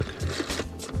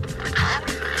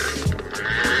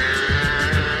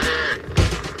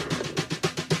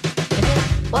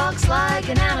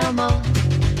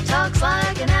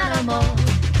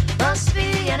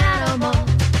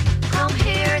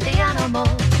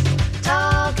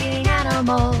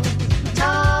animals,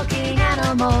 talking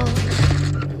animals.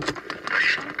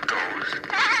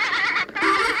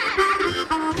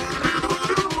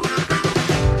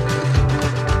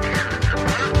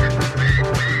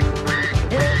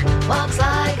 It walks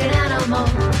like an animal,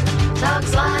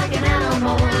 talks like an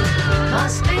animal,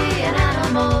 must be an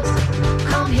animal.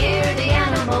 Come hear the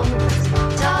animals,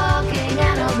 talking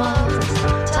animals,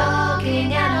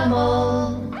 talking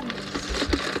animals.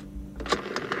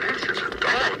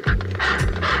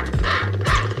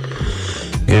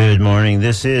 Good morning.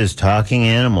 This is Talking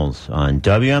Animals on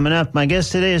WMNF. My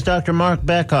guest today is Dr. Marc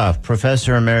Bekoff,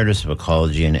 Professor Emeritus of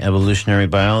Ecology and Evolutionary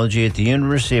Biology at the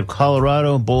University of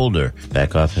Colorado, Boulder.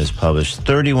 Bekoff has published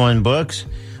 31 books.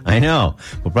 I know.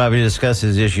 We'll probably discuss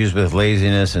his issues with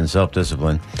laziness and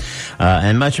self-discipline.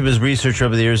 And much of his research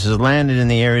over the years has landed in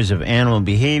the areas of animal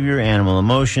behavior, animal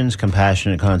emotions,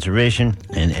 compassionate conservation,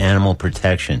 and animal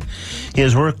protection. He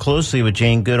has worked closely with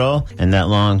Jane Goodall, and that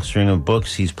long string of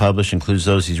books he's published includes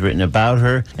those he's written about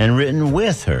her and written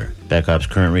with her. Bekoff's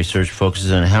current research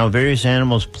focuses on how various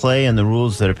animals play and the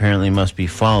rules that apparently must be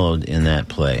followed in that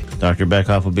play. Dr.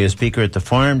 Bekoff will be a speaker at the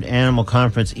Farmed Animal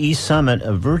Conference East Summit,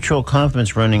 a virtual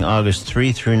conference running August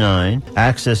 3 through 9.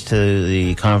 Access to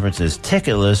the conference is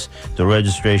ticketless, though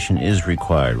registration is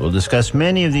required. We'll discuss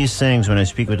many of these things when I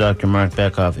speak with Dr. Marc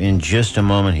Bekoff in just a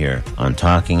moment here on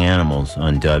Talking Animals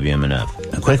on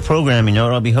WMNF. A quick programming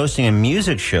note, I'll be hosting a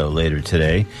music show later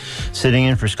today, sitting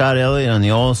in for Scott Elliott on the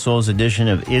All Souls edition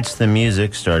of It's the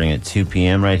Music, starting at 2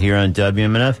 p.m. right here on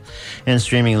WMNF and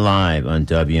streaming live on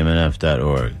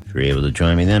WMNF.org. If you're able to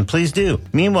join me then, please do.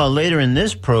 Meanwhile, later in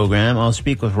this program, I'll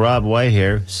speak with Rob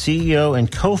Whitehair, CEO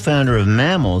and co-founder of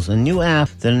Mammals, a new app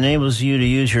that enables you to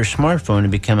use your smartphone to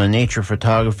become a nature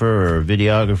photographer or a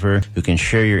videographer who can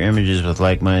share your images with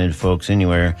like-minded folks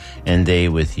anywhere, and they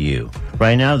with you.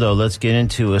 Right now, though, let's get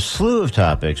into a slew of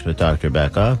topics with Dr.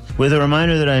 Bekoff, with a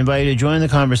reminder that I invite you to join the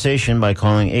conversation by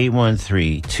calling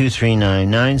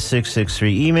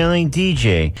 813-239-9663, emailing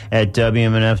DJ at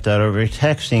WMNF.org, or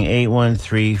texting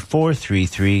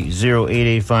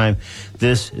 813-433-0885.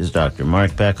 This is Dr.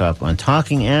 Marc Bekoff on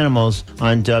Talking Animals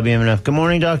on WMNF. Good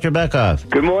morning, Dr. Bekoff.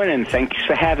 Good morning. Thanks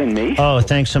for having me. Oh,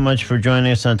 thanks so much for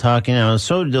joining us on Talking Animals.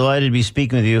 So delighted to be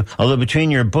speaking with you. Although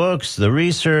between your books, the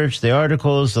research, the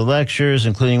articles, the lectures,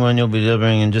 including one you'll be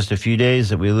delivering in just a few days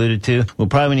that we alluded to, we'll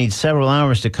probably need several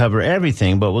hours to cover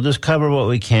everything, but we'll just cover what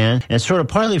we can. And sort of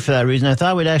partly for that reason, I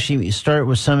thought we'd actually start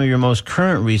with some of your most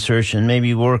current research and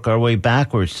maybe work our way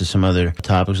backwards to some other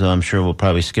topics that I'm sure we'll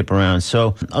probably skip around.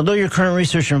 So, although your current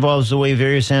research involves the way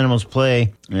various animals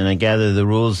play, and I gather the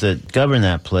rules that govern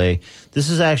that play, this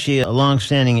is actually a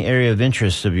long-standing area of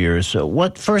interest of yours. So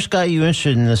what first got you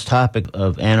interested in this topic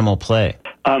of animal play?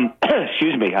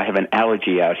 Excuse me, I have an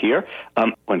allergy out here.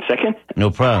 1 second.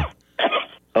 No problem.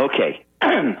 Okay.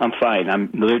 I'm fine.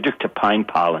 I'm allergic to pine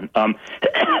pollen.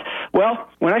 Well,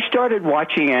 when I started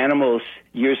watching animals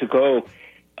years ago,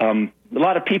 a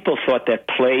lot of people thought that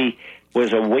play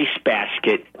was a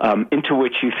wastebasket into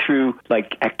which you threw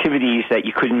like activities that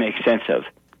you couldn't make sense of.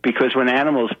 Because when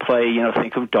animals play,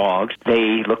 think of dogs,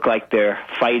 they look like they're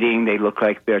fighting, they look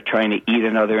like they're trying to eat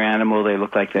another animal, they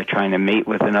look like they're trying to mate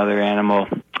with another animal.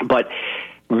 But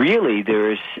really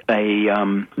there's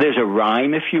a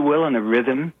rhyme, if you will, and a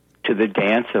rhythm to the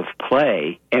dance of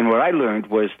play. And what I learned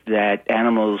was that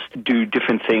animals do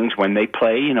different things when they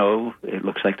play. It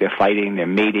looks like they're fighting, they're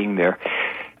mating, they're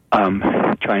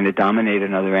trying to dominate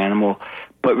another animal.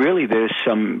 But really, there's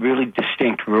some really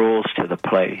distinct rules to the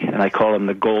play, and I call them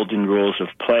the golden rules of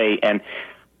play. And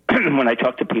when I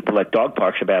talk to people at dog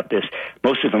parks about this,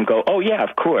 most of them go, oh, yeah,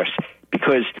 of course.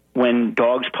 Because when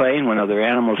dogs play and when other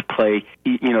animals play,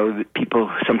 people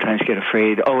sometimes get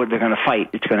afraid, oh, they're going to fight.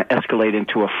 It's going to escalate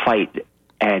into a fight.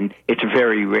 And it's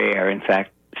very rare. In fact,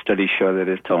 studies show that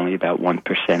it's only about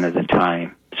 1% of the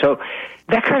time. So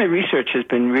that kind of research has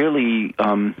been really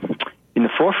in the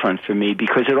forefront for me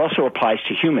because it also applies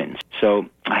to humans. So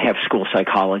I have school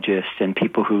psychologists and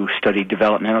people who study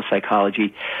developmental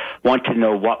psychology want to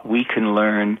know what we can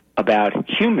learn about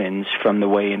humans from the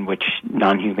way in which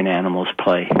non-human animals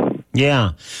play.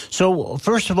 Yeah. So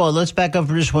first of all, let's back up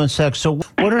for just 1 sec. So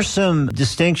what are some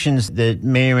distinctions that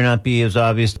may or may not be as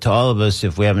obvious to all of us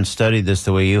if we haven't studied this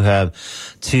the way you have,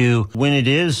 to when it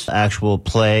is actual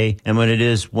play and when it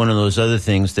is one of those other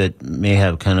things that may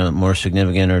have kind of more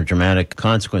significant or dramatic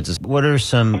consequences? What are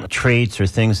some traits or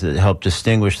things that help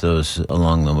distinguish those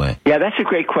along the way? Yeah, that's a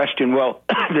great question. Well,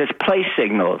 there's play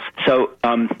signals. So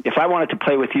if I wanted to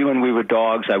play with you and we were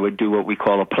dogs, I would do what we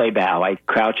call a play bow. I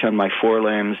crouch on my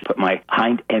forelimbs, put my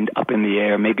hind end up in the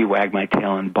air, maybe wag my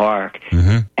tail and bark.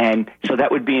 And so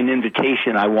that would be an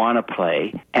invitation, I want to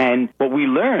play. And what we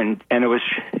learned, and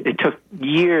it took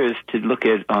years to look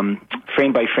at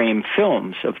frame-by-frame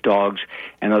films of dogs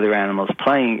and other animals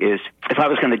playing, is if I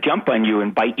was going to jump on you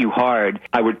and bite you hard,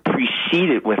 I would precede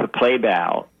it with a play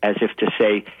bow, as if to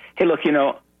say, hey, look,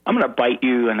 I'm going to bite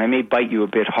you, and I may bite you a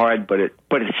bit hard, but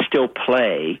it's still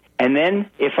play. And then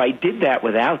if I did that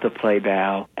without the play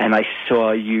bow, and I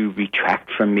saw you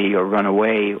retract from me or run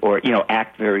away or,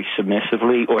 act very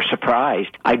submissively or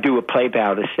surprised, I do a play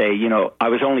bow to say, I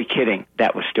was only kidding.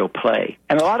 That was still play.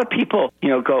 And a lot of people,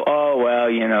 go, oh, well,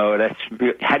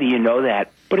 how do you know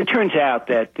that? But it turns out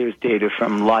that there's data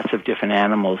from lots of different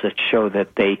animals that show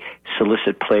that they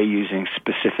solicit play using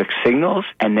specific signals,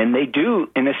 and then they do,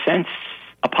 in a sense,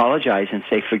 apologize and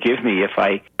say, forgive me if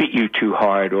I bit you too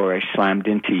hard or I slammed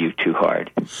into you too hard.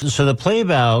 So the play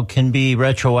bow can be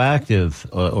retroactive,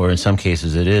 or in some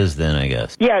cases it is then, I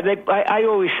guess. Yeah, I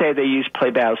always say they use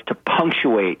play bows to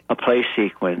punctuate a play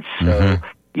sequence. So,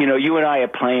 you and I are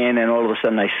playing and all of a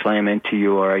sudden I slam into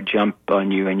you or I jump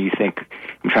on you and you think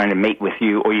I'm trying to mate with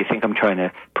you, or you think I'm trying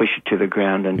to push you to the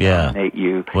ground and dominate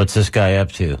you. What's this guy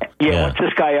up to? Yeah, what's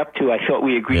this guy up to? I thought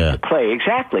we agreed to play.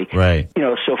 Exactly. Right.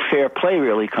 So fair play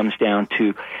really comes down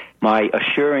to my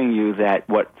assuring you that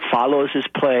what follows is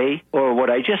play, or what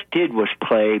I just did was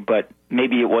play, but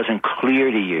maybe it wasn't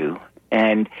clear to you.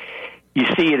 And you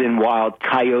see it in wild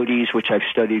coyotes, which I've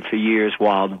studied for years,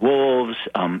 wild wolves,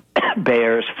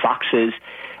 bears, foxes,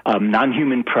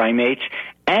 non-human primates,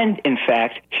 and, in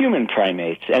fact, human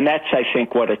primates. And that's, I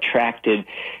think, what attracted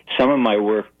some of my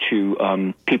work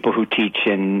to people who teach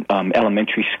in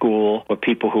elementary school or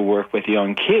people who work with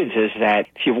young kids, is that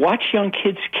if you watch young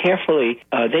kids carefully,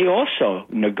 they also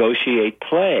negotiate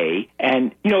play.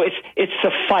 And, it's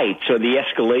the fights or the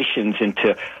escalations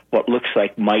into what looks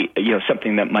like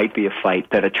something that might be a fight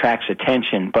that attracts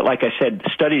attention. But like I said,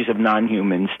 studies of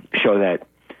non-humans show that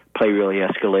play really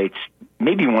escalates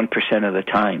maybe 1% of the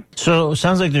time. So it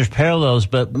sounds like there's parallels,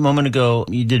 but a moment ago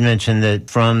you did mention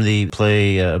that from the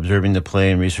play, observing the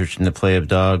play and researching the play of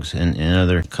dogs and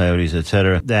other coyotes,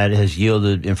 etc., that has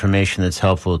yielded information that's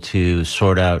helpful to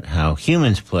sort out how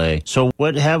humans play. So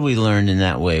what have we learned in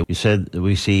that way? You said that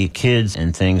we see kids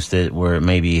and things that were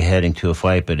maybe heading to a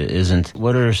fight, but it isn't.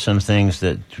 What are some things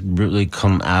that really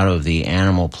come out of the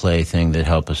animal play thing that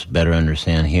help us better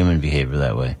understand human behavior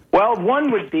that way? Well,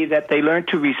 one would be that they learn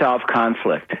to resolve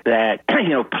conflict, that,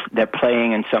 they're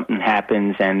playing and something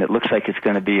happens and it looks like it's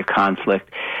going to be a conflict.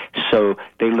 So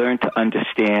they learn to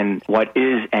understand what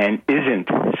is and isn't,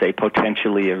 say,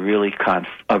 potentially a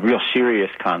real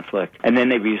serious conflict. And then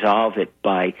they resolve it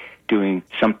by doing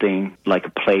something like a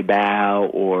play bow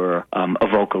or a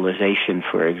vocalization,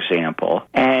 for example.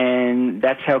 And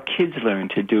that's how kids learn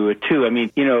to do it, too. I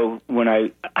mean, when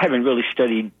I haven't really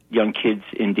studied young kids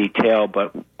in detail,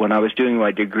 but when I was doing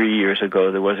my degree years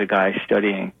ago, there was a guy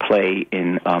studying play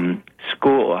in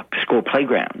school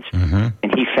playgrounds,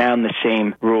 and he found the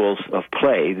same rules of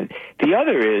play. The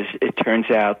other is, it turns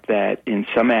out that in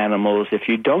some animals, if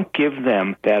you don't give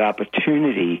them that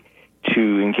opportunity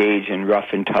to engage in rough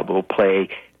and tumble play,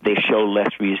 they show less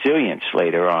resilience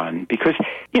later on because,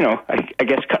 I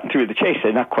guess cutting through the chase,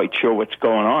 they're not quite sure what's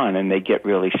going on and they get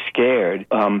really scared.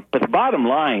 But the bottom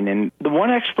line, and the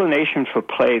one explanation for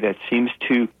play that seems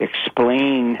to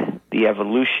explain the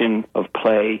evolution of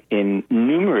play in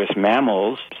numerous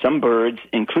mammals, some birds,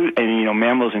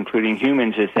 mammals including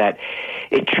humans, is that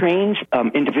it trains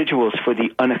individuals for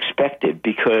the unexpected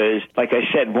because, like I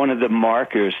said, one of the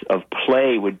markers of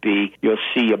play would be you'll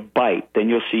see a bite, then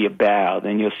you'll see a bow,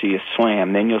 then you'll see a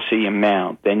slam, then you'll see a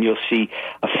mount, then you'll see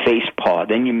a face paw,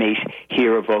 then you may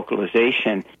hear a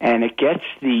vocalization, and it gets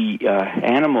the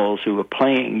animals who are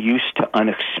playing used to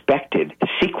unexpected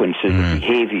sequences of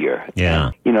behavior.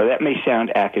 Yeah. That may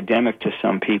sound academic to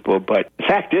some people, but the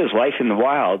fact is life in the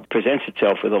wild presents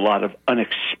itself with a lot of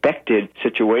unexpected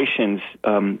situations,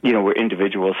 where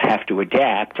individuals have to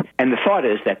adapt, and the thought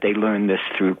is that they learn this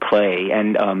through play,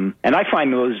 and I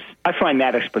find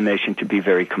that explanation to be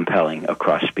very compelling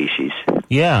across species.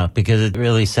 Yeah, because it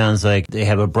really sounds like they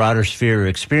have a broader sphere of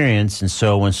experience, and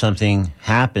so when something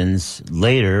happens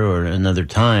later or another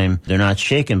time, they're not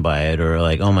shaken by it or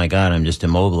like, oh my God, I'm just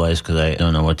immobilized because I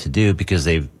don't know what to do, because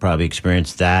they've probably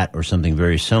experienced that or something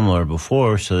very similar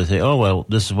before, so they say, oh, well,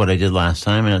 this is what I did last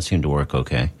time and it seemed to work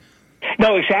okay.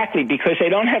 No, exactly, because they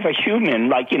don't have a human,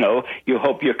 like, you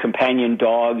hope your companion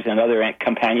dogs and other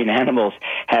companion animals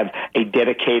have a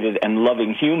dedicated and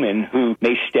loving human who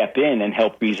may step in and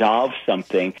help resolve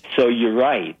something. So you're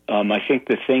right. I think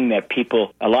the thing that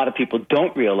a lot of people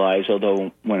don't realize,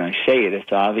 although when I say it,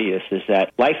 it's obvious, is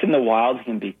that life in the wild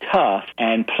can be tough,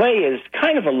 and play is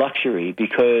kind of a luxury,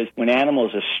 because when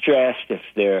animals are stressed, if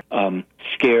they're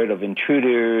scared of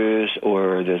intruders,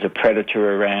 or there's a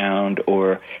predator around,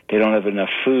 or they don't have enough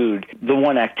food, the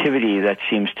one activity that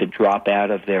seems to drop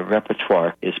out of their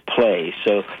repertoire is play.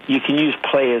 So you can use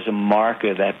play as a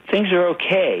marker that things are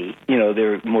okay,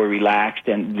 they're more relaxed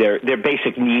and their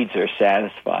basic needs are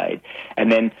satisfied.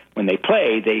 And then when they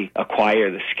play, they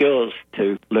acquire the skills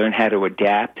to learn how to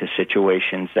adapt to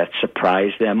situations that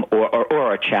surprise them or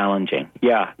are challenging.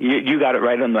 Yeah, you got it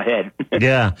right on the head.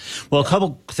 Yeah. Well, a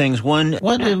couple things. One,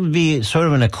 what would be sort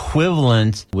of an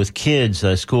equivalent with kids,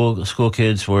 school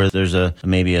kids, where there's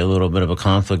maybe a little bit of a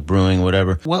conflict brewing,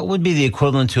 whatever. What would be the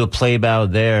equivalent to a play bow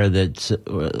there that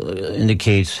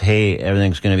indicates, hey,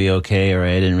 everything's going to be okay, or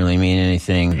I didn't really mean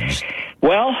anything?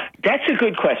 Well, that's a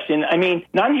good question. I mean,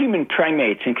 non-human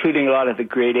primates, including a lot of the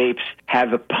great apes,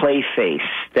 have a play face,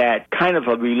 that kind of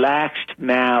a relaxed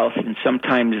mouth, and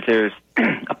sometimes there's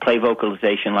a play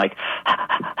vocalization like,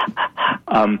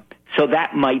 so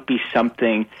that might be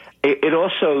something. It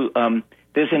also,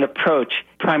 there's an approach,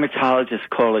 primatologists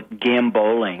call it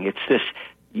gamboling. It's this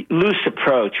loose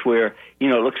approach where, it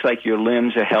looks like your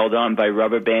limbs are held on by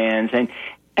rubber bands, and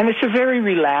it's a very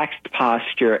relaxed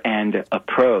posture and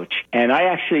approach. And I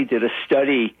actually did a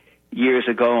study years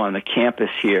ago on the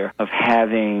campus here of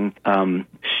having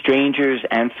strangers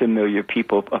and familiar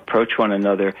people approach one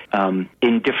another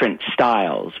in different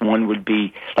styles. One would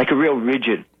be like a real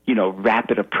rigid,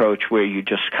 rapid approach where you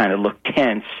just kind of look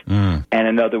tense, and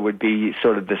another would be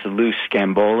sort of this loose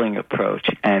gamboling approach.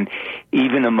 And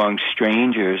even among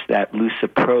strangers, that loose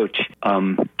approach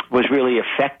was really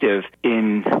effective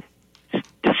in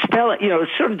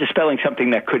dispelling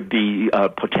something that could be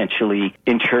potentially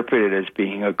interpreted as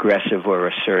being aggressive or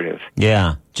assertive.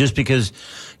 Yeah, just because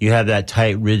you have that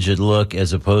tight, rigid look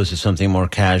as opposed to something more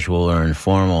casual or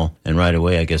informal, and right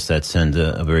away, I guess that sends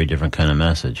a very different kind of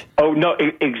message. Oh, no,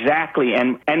 exactly.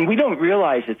 And we don't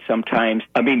realize it sometimes.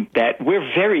 I mean, that we're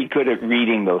very good at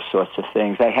reading those sorts of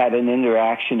things. I had an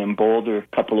interaction in Boulder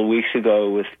a couple of weeks ago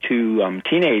with two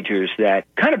teenagers that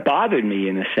kind of bothered me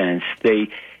in a sense.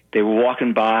 They were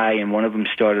walking by, and one of them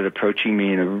started approaching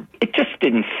me, and it just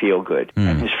didn't feel good.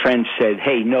 And his friend said,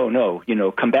 hey, no,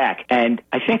 come back. And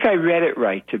I think I read it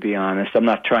right, to be honest. I'm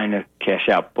not trying to cash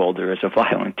out Boulder as a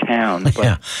violent town. But,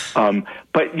 yeah.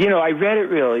 I read it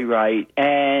really right.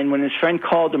 And when his friend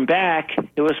called him back,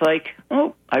 it was like,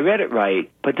 oh, I read it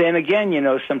right. But then again,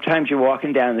 sometimes you're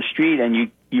walking down the street and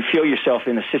you feel yourself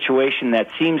in a situation that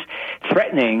seems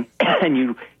threatening,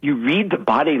 and you read the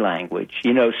body language.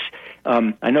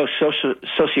 I know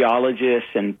sociologists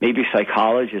and maybe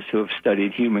psychologists who have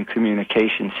studied human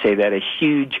communication say that a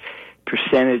huge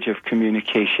percentage of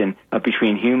communication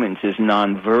between humans is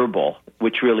nonverbal,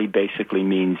 which really basically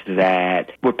means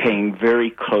that we're paying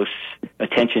very close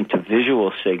attention to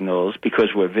visual signals because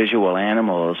we're visual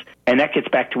animals. And that gets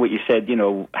back to what you said,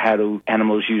 how do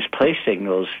animals use play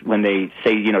signals when they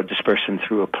say, disperse them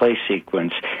through a play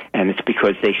sequence? And it's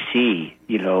because they see,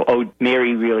 oh,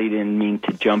 Mary really didn't mean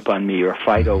to jump on me, or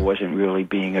Fido wasn't really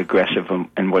being aggressive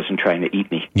and wasn't trying to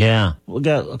eat me. Yeah. We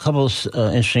got a couple of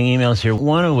interesting emails here,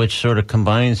 one of which sort of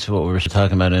combines what we were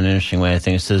talking about in an interesting way. I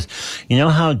think it says,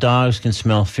 how dogs can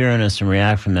smell fear in us and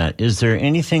react from that? Is there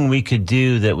anything we could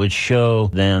do that would show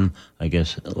them, I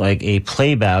guess, like a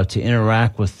play bow to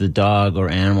interact with the dog or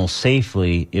animal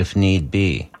safely if need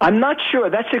be? I'm not sure.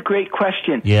 That's a great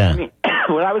question. Yeah. I mean,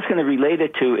 what I was going to relate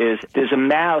it to is there's a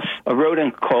mouse, a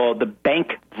rodent called the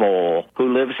bank vole,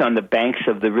 who lives on the banks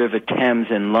of the River Thames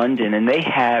in London, and they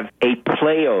have a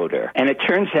play odor. And it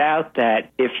turns out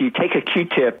that if you take a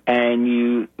Q-tip and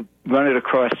you run it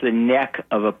across the neck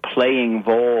of a playing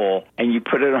vole and you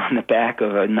put it on the back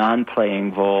of a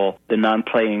non-playing vole, the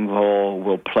non-playing vole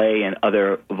will play and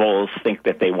other voles think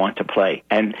that they want to play.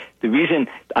 And the reason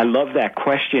I love that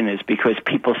question is because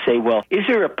people say, well, is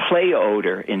there a play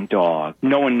odor in dog?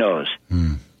 No one knows.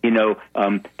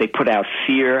 They put out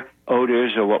fear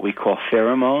odors or what we call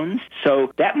pheromones.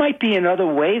 So that might be another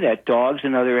way that dogs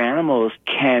and other animals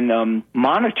can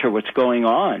monitor what's going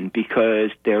on,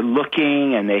 because they're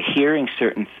looking and they're hearing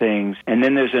certain things. And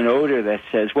then there's an odor that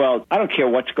says, well, I don't care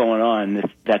what's going on.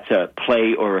 That's a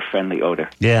play or a friendly odor.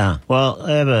 Yeah. Well,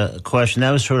 I have a question.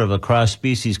 That was sort of a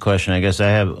cross-species question. I guess I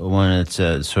have one that's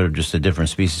sort of just a different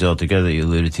species altogether that you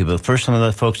alluded to. But first, I'm going to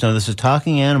let folks know this is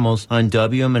Talking Animals on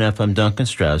WMNF. I'm Duncan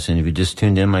Strauss, and if you just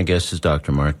tuned in, my guest is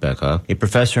Dr. Marc Bekoff, a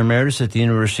professor emeritus at the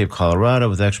University of Colorado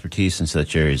with expertise in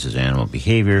such areas as animal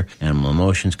behavior, animal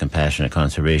emotions, compassionate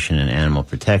conservation, and animal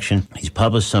protection. He's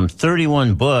published some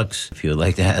 31 books. If you would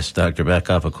like to ask Dr.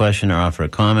 Bekoff a question or offer a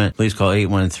comment, please call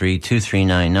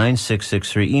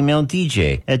 813-239-9663. Email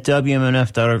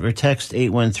dj@wmnf.org or text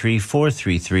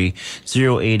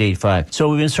 813-433-0885. So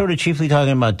we've been sort of chiefly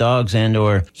talking about dogs and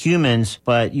or humans,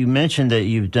 but you mentioned that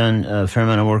you've done a fair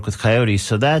amount of work with coyotes.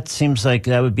 So that seems like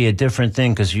that would be a different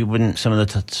thing, because you wouldn't, some of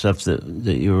the stuff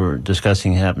that you were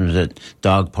discussing happens at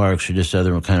dog parks or just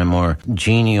other kind of more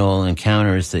genial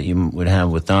encounters that you would have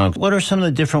with dogs. What are some of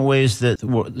the different ways that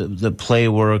the play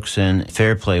works and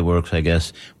fair play works, I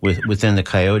guess, within the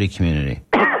coyote community?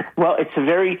 Well, it's a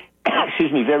very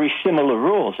similar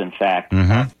rules, in fact.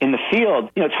 Mm-hmm. In the field,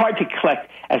 it's hard to collect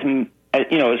as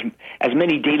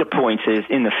many data points as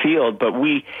in the field, but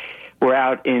we were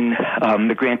out in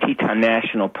the Grand Teton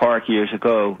National Park years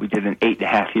ago. We did an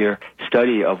 8.5-year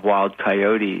study of wild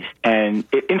coyotes. And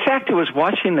in fact, it was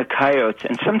watching the coyotes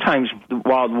and sometimes the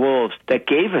wild wolves that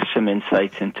gave us some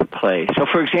insights into play. So,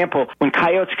 for example, when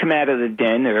coyotes come out of the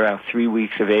den, they're about 3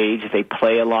 weeks of age. They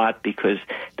play a lot because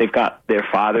they've got their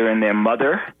father and their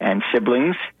mother and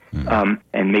siblings.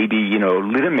 And maybe,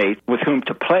 littermates with whom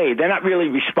to play. They're not really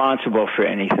responsible for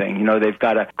anything. They've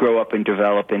got to grow up and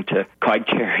develop into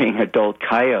card-carrying adult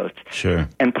coyotes. Sure.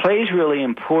 And play is really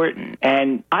important.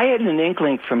 And I had an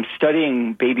inkling from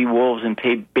studying baby wolves and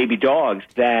baby dogs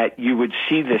that you would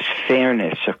see this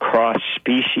fairness across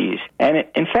species. And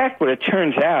in fact, what it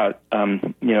turns out,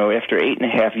 after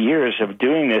 8.5 years of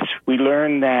doing this, we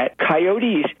learned that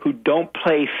coyotes who don't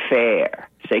play fair,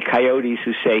 say coyotes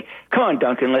who say, "Come on,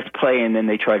 Duncan, let's play," and then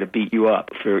they try to beat you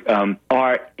up,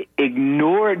 are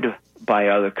ignored by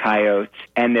other coyotes,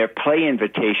 and their play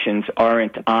invitations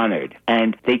aren't honored,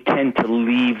 and they tend to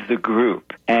leave the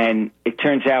group. And it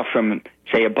turns out from,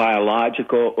 say, a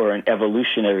biological or an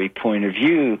evolutionary point of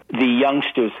view, the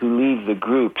youngsters who leave the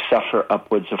group suffer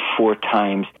upwards of 4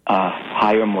 times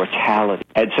higher mortality.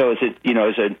 And so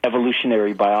as an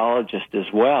evolutionary biologist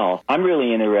as well, I'm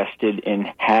really interested in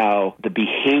how the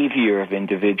behavior of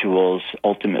individuals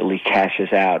ultimately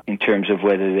cashes out in terms of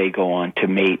whether they go on to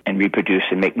mate and reproduce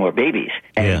and make more babies.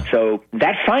 And so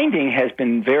that finding has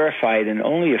been verified in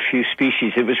only a few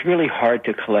species. It was really hard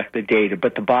to collect the data,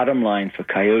 but the bottom line for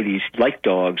coyotes, like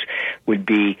dogs, would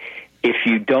be, if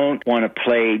you don't want to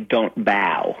play, don't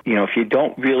bow. If you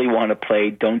don't really want to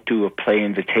play, don't do a play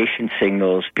invitation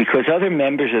signals, because other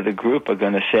members of the group are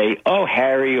going to say, "Oh,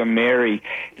 Harry or Mary,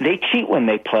 they cheat when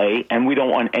they play, and we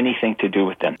don't want anything to do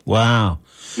with them." Wow.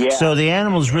 Yeah. So the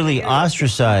animal's really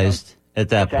ostracized at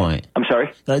that point. I'm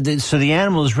sorry? So the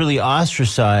animal is really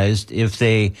ostracized if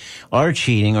they are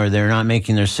cheating or they're not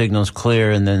making their signals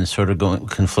clear, and then sort of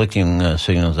conflicting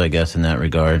signals, I guess, in that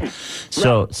regard.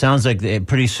 So it sounds like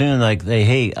pretty soon,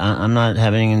 hey, I'm not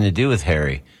having anything to do with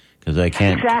Harry, because I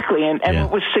can't. Exactly. And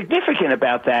what was significant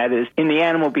about that is, in the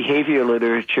animal behavior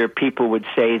literature, people would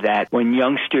say that when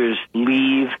youngsters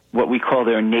leave what we call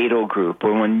their natal group,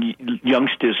 or when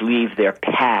youngsters leave their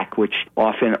pack, which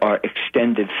often are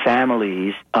extended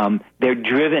families, they're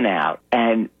driven out.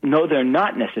 And no, they're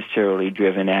not necessarily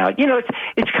driven out.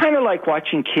 It's kind of like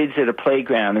watching kids at a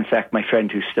playground. In fact, my friend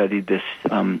who studied this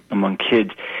among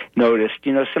kids noticed,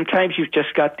 sometimes you've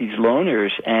just got these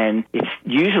loners, and it's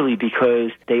usually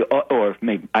because or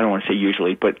maybe, I don't want to say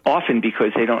usually, but often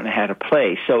because they don't know how to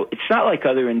play. So it's not like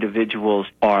other individuals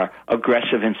are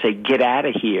aggressive and say, "Get out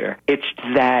of here." It's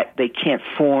that they can't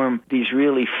form these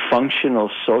really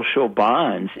functional social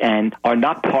bonds and are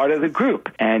not part of the group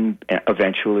and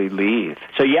eventually leave.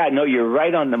 So you're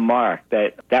right on the mark.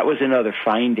 That was another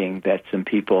finding that some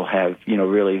people have,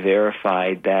 really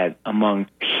verified, that among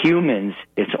humans,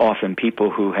 it's often people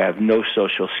who have no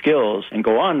social skills and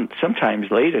go on sometimes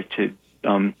later to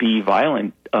be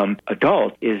violent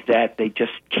adult is that they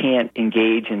just can't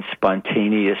engage in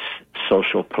spontaneous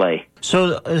social play.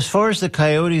 So as far as the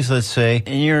coyotes, let's say,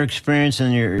 in your experience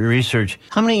and your research,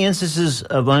 how many instances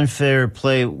of unfair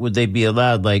play would they be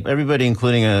allowed? Like, everybody,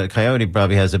 including a coyote,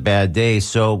 probably has a bad day.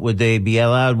 So would they be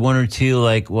allowed one or two,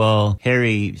 like, well,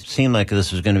 Harry seemed like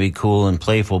this was going to be cool and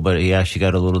playful, but he actually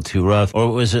got a little too rough?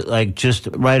 Or was it like just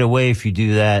right away, if you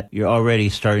do that, you're already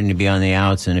starting to be on the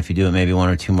outs, and if you do it maybe one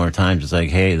or two more times, it's like,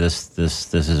 hey, this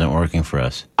isn't working for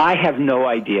us? I have no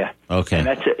idea. Okay. And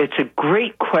it's a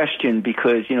great question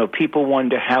because, people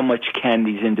wonder how much can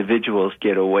these individuals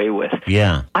get away with.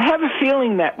 Yeah. I have a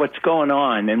feeling that what's going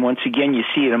on, and once again you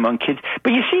see it among kids,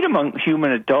 but you see it among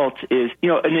human adults, is,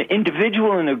 an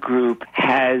individual in a group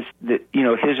has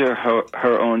his or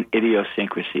her own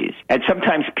idiosyncrasies. And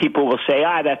sometimes people will say,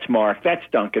 that's Mark, that's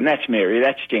Duncan, that's Mary,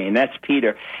 that's Jane, that's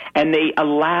Peter. And they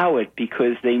allow it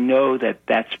because they know that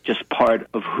that's just part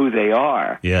of who they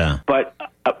are. Yeah. But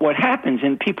what happens,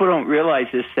 and people don't realize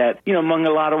this, that, among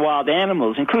a lot of wild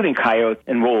animals, including coyotes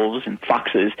and wolves and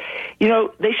foxes,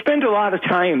 they spend a lot of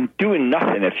time doing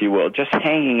nothing, if you will, just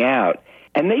hanging out.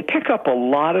 And they pick up a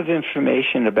lot of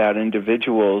information about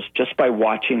individuals just by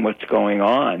watching what's going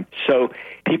on. So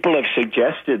people have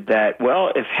suggested that,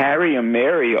 well, if Harry and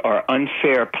Mary are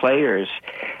unfair players,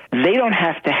 they don't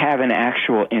have to have an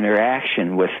actual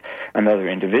interaction with another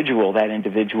individual. That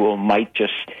individual might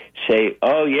just say,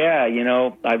 oh, yeah,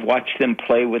 I've watched them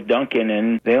play with Duncan,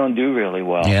 and they don't do really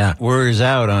well. Yeah, word's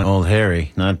out on old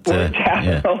Harry. Word's out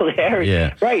on old Harry.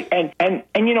 Yeah. Right. And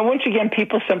once again,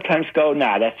 people sometimes go,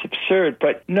 that's absurd.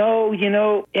 But no,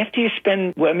 after you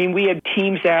spend, we had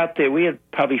teams out there. We had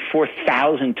probably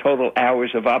 4,000 total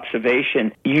hours of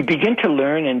observation. You begin to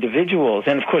learn individuals.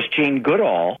 And, of course, Jane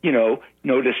Goodall,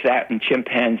 noticed that in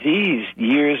chimpanzees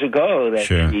years ago, that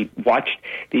he watched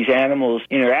these animals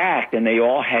interact, and they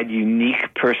all had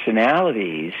unique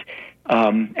personalities.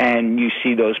 And you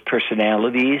see those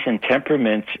personalities and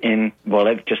temperaments in,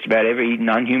 just about every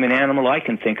non-human animal I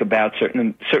can think about,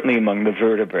 certainly among the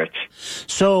vertebrates.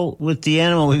 So with the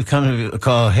animal we've come to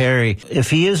call Harry,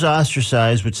 if he is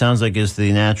ostracized, which sounds like is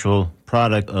the natural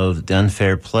product of the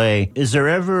unfair play, is there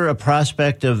ever a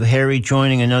prospect of Harry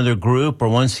joining another group, or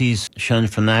once he's shunned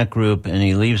from that group and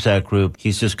he leaves that group,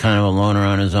 he's just kind of a loner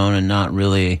on his own and not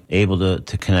really able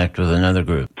to connect with another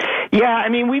group? Yeah,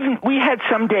 we had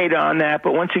some data on that,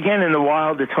 but once again, in the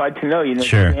wild, it's hard to know.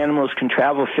 Sure. Animals can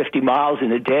travel 50 miles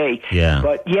in a day. Yeah.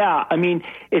 But yeah,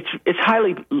 it's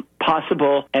highly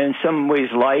possible, and in some ways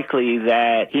likely,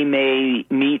 that he may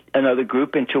meet another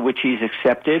group into which he's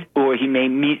accepted, or he may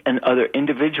meet another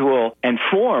individual and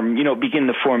begin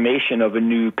the formation of a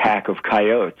new pack of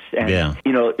coyotes. And,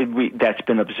 that's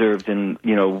been observed in,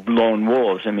 lone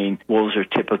wolves. Wolves are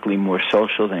typically more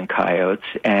social than coyotes,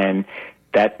 and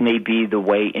that may be the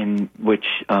way in which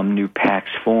new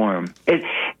packs form.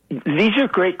 These are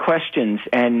great questions,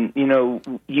 and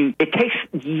it takes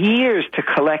years to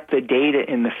collect the data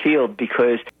in the field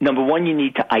because, number one, you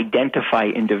need to identify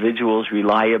individuals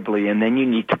reliably, and then you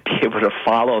need to be able to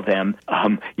follow them,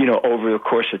 over the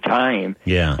course of time.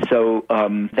 Yeah. So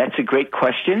that's a great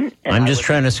question. I'm just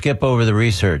trying to skip over the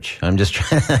research. I'm just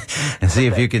trying to see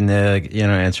if you can,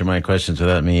 answer my questions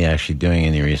without me actually doing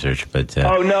any research. But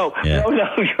no,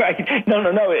 you're right.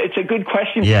 No. It's a good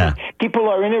question. Yeah. People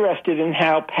are interested in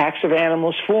how packs of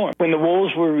animals form. When the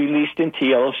wolves were released into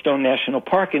Yellowstone National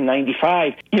Park in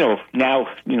 95,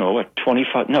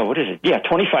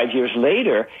 25 years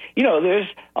later, there's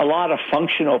a lot of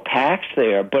functional packs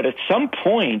there. But at some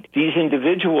point, these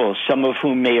individuals, some of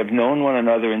whom may have known one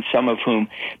another and some of whom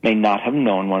may not have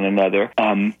known one another,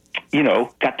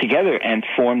 got together and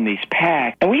formed these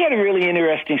packs. And we had a really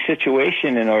interesting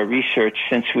situation in our research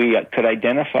since we could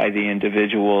identify the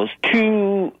individuals.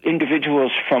 2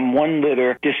 individuals from one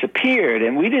litter disappeared,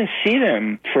 and we didn't see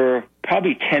them for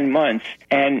probably 10 months.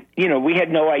 And, we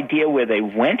had no idea where they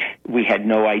went. We had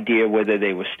no idea whether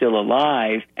they were still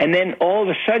alive. And then all of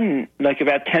a sudden, like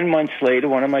about 10 months later,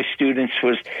 one of my students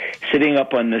was sitting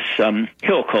up on this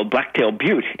hill called Blacktail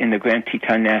Butte in the Grand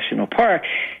Teton National Park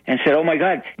and said, oh my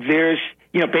God, there's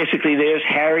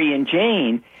Harry and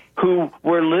Jane who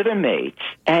were litter mates.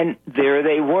 And there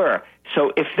they were.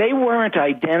 So if they weren't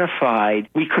identified,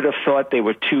 we could have thought they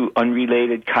were 2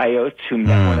 unrelated coyotes who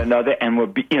met one another and were,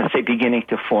 beginning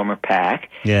to form a pack.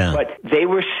 Yeah. But they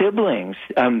were siblings.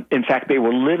 In fact, they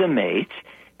were litter mates,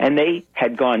 and they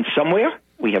had gone somewhere,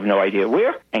 we have no idea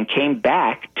where, and came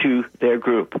back to their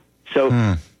group. So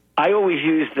I always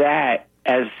use that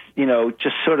as,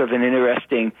 just sort of an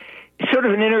interesting sort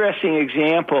of an interesting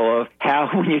example of how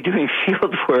when you're doing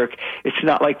field work, it's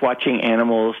not like watching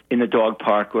animals in the dog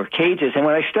park or cages. And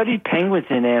when I studied penguins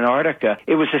in Antarctica,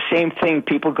 it was the same thing.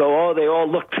 People go, oh, they all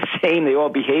look the same, they all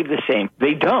behave the same.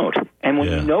 They don't. And when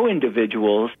you know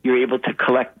individuals, you're able to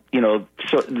collect,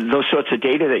 those sorts of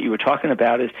data that you were talking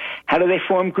about is how do they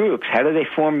form groups? How do they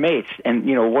form mates? And,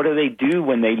 what do they do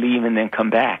when they leave and then come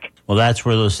back? Well, that's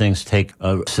where those things take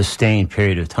a sustained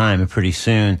period of time. And pretty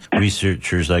soon,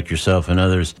 researchers like yourself and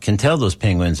others can tell those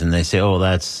penguins, and they say, oh,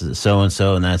 that's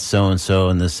so-and-so, and that's so-and-so,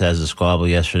 and this has a squabble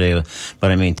yesterday.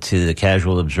 But, I mean, to the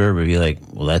casual observer, be like,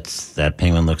 well, that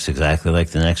penguin looks exactly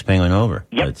like the next penguin over.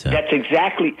 Yep, but,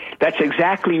 that's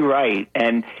exactly right.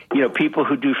 And, people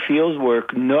who do field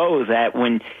work know that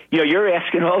when, you're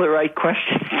asking all the right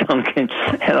questions, Duncan,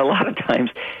 and a lot of times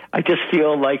I just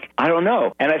feel like, I don't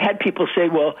know. And I've had people say,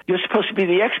 well, you're supposed to be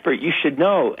the expert. You should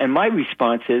know. And my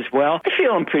response is, well, I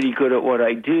feel I'm pretty good at what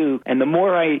I do. And the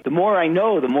more I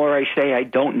know, the more I say I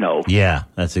don't know. Yeah,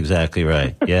 that's exactly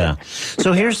right. Yeah.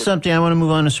 So here's something. I want to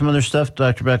move on to some other stuff,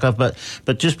 Dr. Bekoff.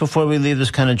 But just before we leave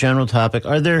this kind of general topic,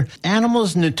 are there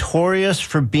animals notorious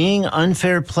for being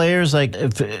unfair players? Like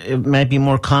if it might be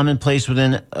more commonplace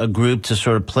within a group to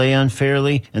sort of play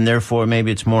unfairly, and therefore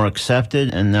maybe it's more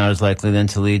accepted and not as likely then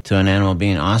to lead to an animal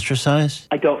being ostracized?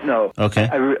 I don't know. Okay.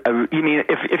 You mean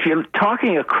if you're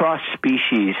talking across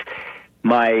species,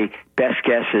 my best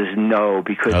guess is no,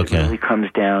 because it really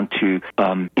comes down to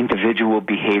individual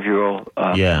behavioral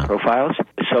profiles.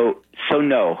 So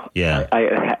no. Yeah.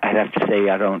 I'd have to say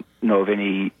I don't know of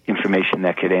any information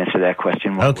that could answer that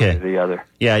question one way or the other.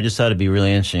 Yeah, I just thought it'd be really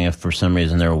interesting if for some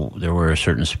reason there were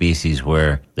certain species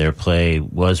where their play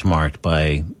was marked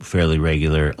by fairly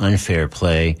regular unfair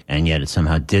play, and yet it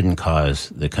somehow didn't cause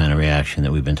the kind of reaction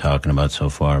that we've been talking about so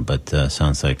far. But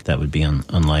sounds like that would be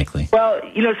unlikely. Well,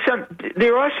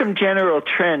 there are some general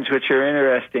trends which are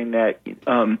interesting that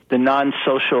the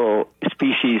non-social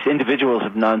species, individuals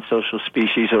of non-social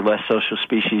species or less social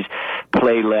species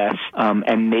play less,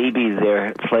 and maybe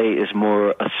their play is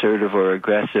more assertive or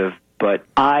aggressive. But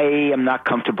I am not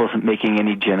comfortable making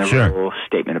any general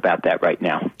statement about that right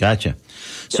now. Gotcha.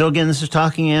 So again, this is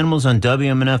Talking Animals on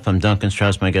WMNF. I'm Duncan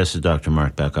Strauss. My guest is Dr.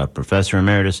 Marc Bekoff, Professor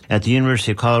Emeritus at the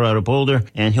University of Colorado Boulder,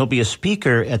 and he'll be a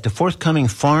speaker at the forthcoming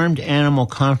Farmed Animal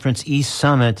Conference East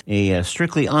Summit, a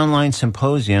strictly online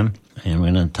symposium. And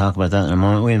we're going to talk about that in a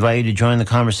moment. We invite you to join the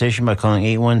conversation by calling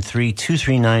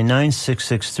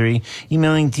 813-239-9663,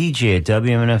 emailing DJ at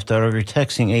WMNF.org, or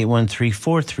texting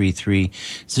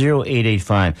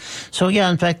 813-433-0885. So,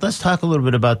 in fact, let's talk a little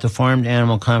bit about the Farmed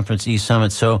Animal Conference East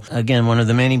Summit. So, again, one of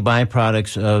the many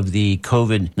byproducts of the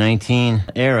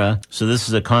COVID-19 era. So this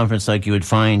is a conference like you would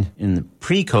find in the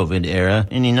pre-COVID era,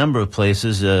 any number of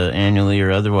places, annually or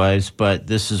otherwise, but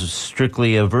this is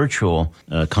strictly a virtual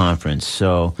conference.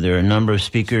 So there are a number of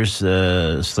speakers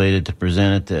slated to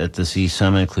present at the East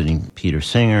Summit, including Peter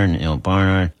Singer, Neil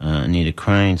Barnard, Anita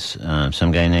Kreintz,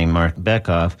 some guy named Marc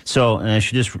Bekoff. So, and I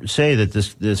should just say that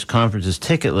this conference is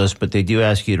ticketless, but they do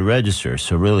ask you to register.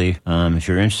 So really, if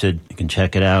you're interested, you can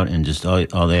check it out, and just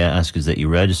all they ask is that you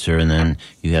register, and then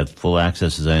you have full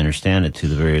access, as I understand it, to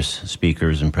the various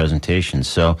speakers and presentations.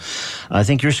 So I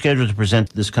think you're scheduled to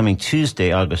present this coming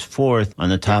Tuesday, August 4th, on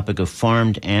the topic of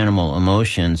farmed animal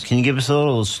emotions. Can you give us a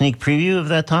little sneak preview of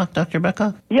that talk, Dr.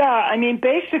 Bekoff? Yeah, I mean,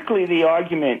 basically the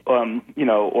argument, or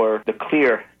the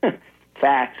clear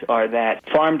facts are that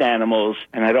farmed animals,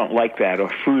 and I don't like that, or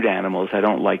food animals, I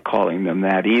don't like calling them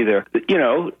that either.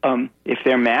 If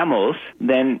they're mammals,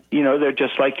 then, they're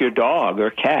just like your dog or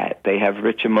cat. They have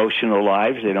rich emotional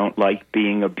lives. They don't like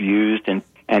being abused and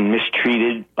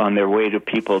mistreated on their way to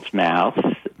people's mouths.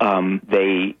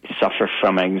 They suffer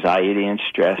from anxiety and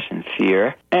stress and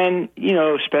fear. And,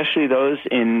 especially those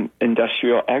in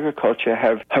industrial agriculture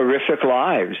have horrific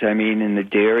lives. I mean, in the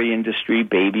dairy industry,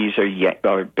 babies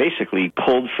are basically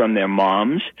pulled from their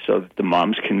moms so that the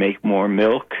moms can make more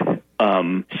milk.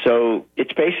 So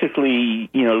it's basically,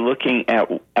 looking at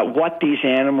what these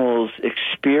animals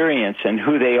experience and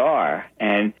who they are.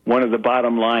 And one of the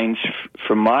bottom lines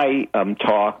for my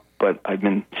talk, but I've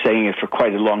been saying it for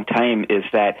quite a long time, is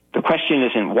that the question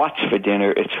isn't what's for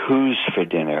dinner, it's who's for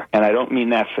dinner. And I don't mean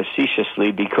that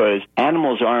facetiously, because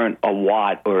animals aren't a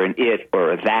what or an it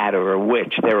or a that or a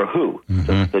which. They're a who.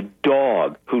 Mm-hmm. The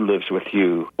dog who lives with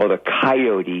you, or the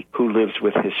coyote who lives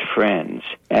with his friends.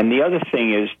 And the other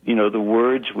thing is, the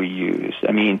words we use.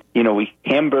 I mean,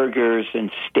 hamburgers and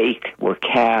steak were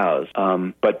cows,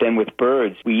 but then with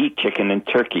birds, we eat chicken and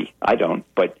turkey. I don't,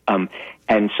 but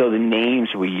and so the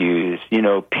names we use,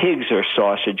 pigs are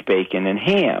sausage, bacon, and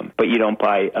ham. But you don't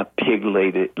buy a pig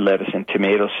lettuce and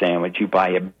tomato sandwich. You buy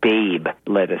a Babe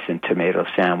lettuce and tomato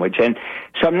sandwich. And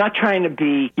so I'm not trying to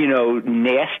be,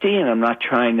 nasty, and I'm not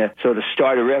trying to sort of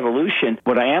start a revolution.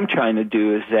 What I am trying to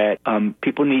do is that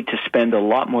people need to spend a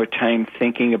lot more time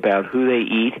thinking about who they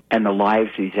eat and the lives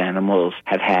these animals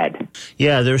have had.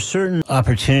 Yeah, there's certain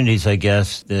opportunities, I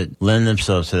guess, that lend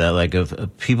themselves to that. Like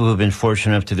of people who've been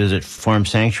fortunate enough to visit farm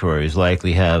sanctuaries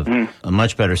likely have a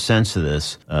much better sense of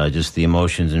this, just the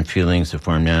emotions and feelings that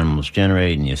farmed animals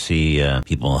generate. And you see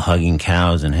people hugging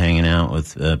cows and hanging out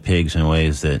with pigs in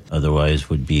ways that otherwise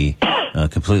would be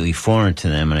completely foreign to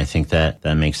them, and I think that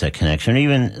makes that connection.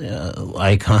 Even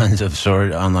icons of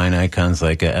online icons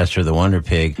like Esther the Wonder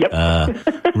Pig,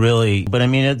 really. But I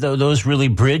mean, those really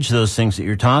bridge those things that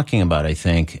you're talking about, I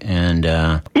think. And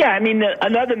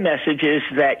another message is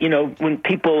that when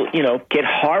people get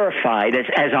horrified,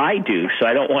 as I do, so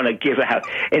I don't want to give out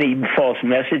any false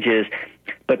messages.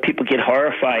 But people get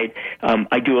horrified.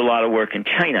 I do a lot of work in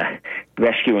China,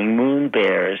 rescuing moon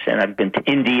bears, and I've been to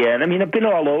India, and I've been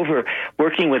all over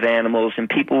working with animals. And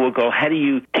people will go, "How do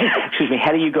you,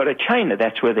 how do you go to China?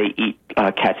 That's where they eat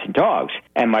cats and dogs."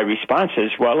 And my response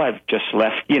is, "Well, I've just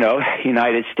left,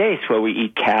 United States where we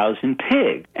eat cows and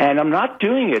pigs." And I'm not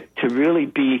doing it to really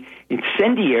be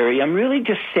incendiary. I'm really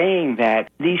just saying that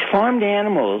these farmed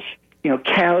animals,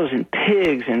 cows and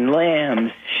pigs and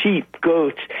lambs, sheep,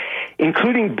 goats,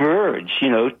 including birds,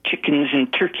 chickens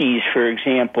and turkeys, for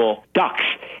example, ducks,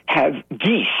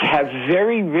 geese have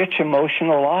very rich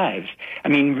emotional lives.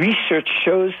 Research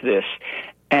shows this,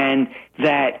 and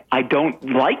that I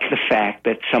don't like the fact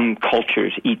that some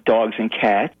cultures eat dogs and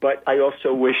cats, but I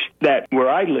also wish that where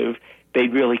I live,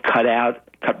 they'd really cut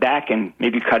back and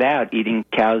maybe cut out eating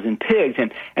cows and pigs.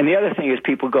 And the other thing is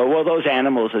people go, well, those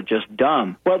animals are just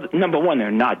dumb. Well, number one, they're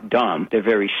not dumb. They're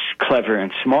very clever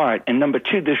and smart. And number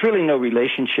two, there's really no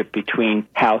relationship between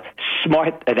how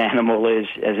smart an animal is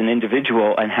as an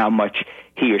individual and how much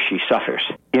he or she suffers.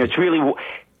 It's really...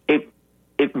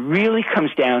 It really comes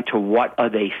down to what are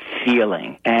they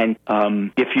feeling. And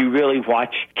if you really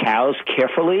watch cows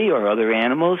carefully or other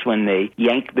animals, when they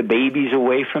yank the babies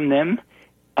away from them,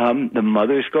 the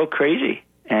mothers go crazy.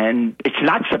 And it's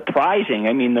not surprising.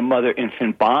 The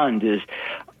mother-infant bond is,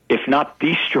 if not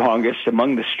the strongest,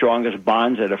 among the strongest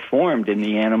bonds that are formed in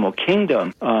the animal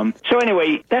kingdom. So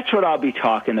anyway, that's what I'll be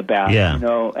talking about. Yeah.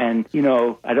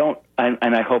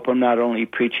 And I hope I'm not only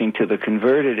preaching to the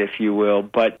converted, if you will,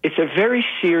 but it's a very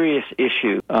serious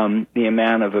issue, the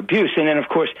amount of abuse. And then, of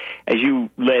course, as you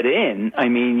led in,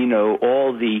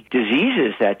 all the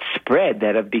diseases that spread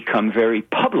that have become very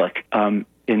public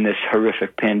in this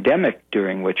horrific pandemic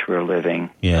during which we're living,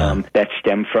 that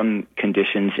stem from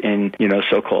conditions in,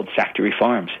 so-called factory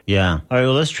farms. Yeah. All right,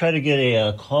 well, let's try to get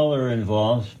a caller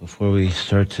involved before we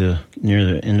start to near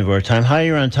the end of our time. Hi,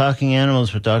 you're on Talking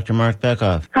Animals with Dr. Marc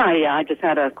Bekoff. Hi, I just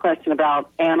had a question about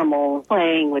animals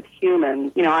playing with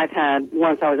humans.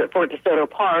 Once I was at Fort DeSoto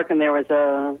Park, and there was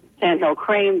a sandhill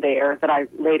crane there that I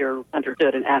later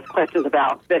understood and asked questions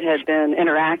about that had been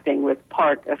interacting with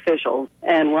park officials.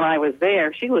 And when I was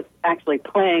there, she was actually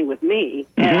playing with me.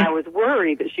 Mm-hmm. And I was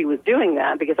worried that she was doing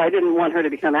that because I didn't want her to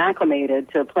become acclimated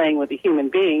to playing with a human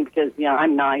being because,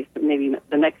 I'm nice, but maybe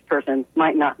the next person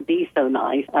might not be so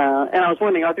nice. And I was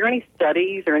wondering, are there any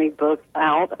studies or any books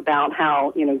out about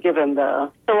how, given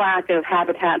the lack of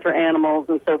habitat for animals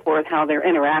and so forth, how they're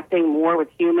interacting more with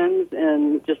humans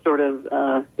in just sort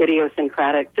of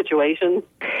idiosyncratic situations?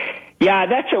 Yeah,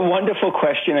 that's a wonderful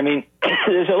question.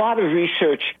 There's a lot of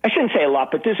research. I shouldn't say a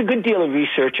lot, but there's a good deal of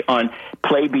research on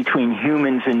play between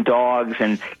humans and dogs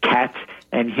and cats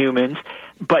and humans.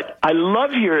 But I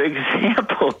love your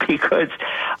example because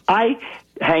I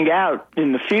hang out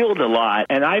in the field a lot,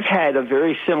 and I've had a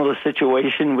very similar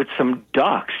situation with some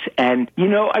ducks. And,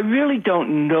 I really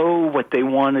don't know what they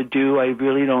want to do. I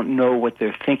really don't know what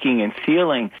they're thinking and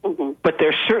feeling. Mm-hmm. But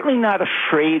they're certainly not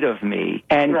afraid of me.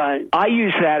 And right. I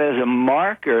use that as a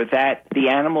marker that the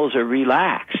animals are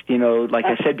relaxed. Like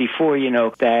I said before,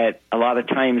 that a lot of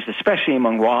times, especially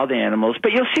among wild animals,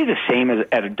 but you'll see the same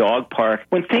at a dog park.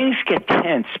 When things get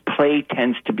tense, play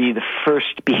tends to be the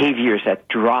first behaviors that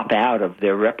drop out of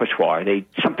their repertoire.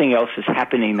 Something else is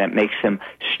happening that makes them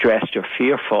stressed or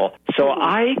fearful. So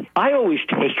I always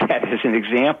take that as an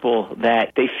example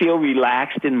that they feel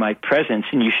relaxed in my presence,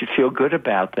 and you should feel good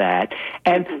about that.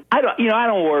 And I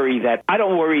don't worry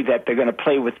that they're going to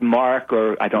play with Mark,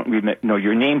 or I don't know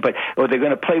your name, or they're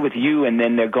going to play with you, and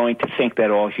then they're going to think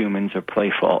that all humans are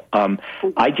playful.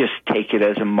 I just take it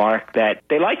as a mark that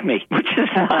they like me, which is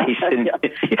nice. And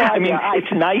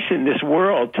it's nice in this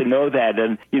world to know that,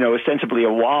 and ostensibly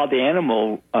a wild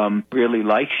animal really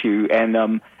likes you, and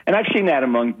I've seen that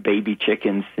among baby baby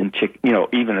chickens and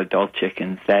even adult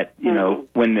chickens that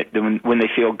when they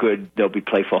feel good, they'll be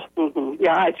playful. Mm-hmm.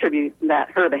 Yeah, I attribute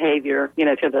her behavior,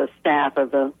 to the staff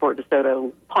of the Fort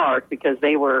DeSoto Park, because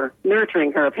they were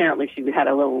nurturing her. Apparently, she had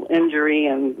a little injury,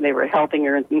 and they were helping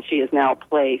her, and she is now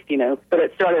placed. But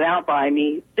it started out by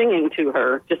me singing to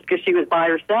her just because she was by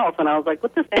herself, and I was like,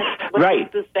 "What's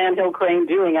this sandhill crane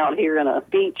doing out here in a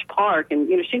beach park?" And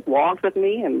she walked with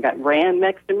me and ran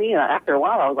next to me. And after a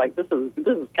while, I was like, "This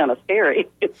is kind of scary."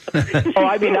 Oh,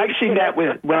 I mean, I've seen that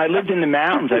when I lived in the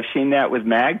mountains. I've seen that with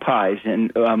magpies,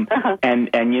 and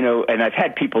I've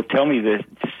had people tell me this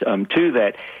too,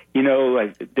 that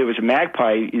there was a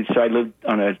magpie, so I lived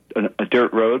on a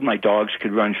dirt road. My dogs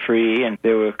could run free, and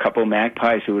there were a couple of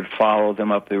magpies who would follow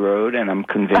them up the road, and I'm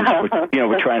convinced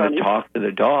we're trying to talk to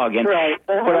the dog. And right.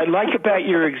 What I like about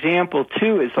your example,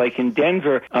 too, is like in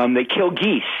Denver, they kill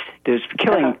geese. There's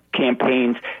killing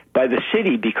campaigns by the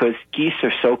city because geese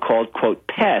are so-called, quote,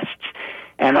 pests.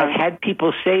 And I've had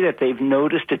people say that they've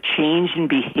noticed a change in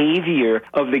behavior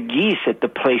of the geese at the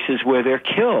places where they're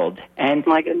killed. And,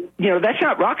 that's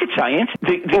not rocket science.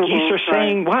 The geese are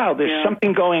saying, wow, there's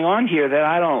something going on here that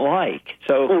I don't like.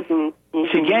 So,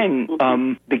 again,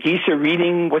 the geese are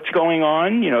reading what's going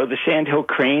on, the sandhill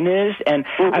crane is. And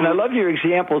I love your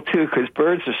example, too, because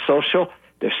birds are social,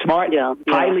 they're smart,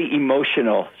 highly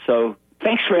emotional. So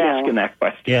thanks for asking that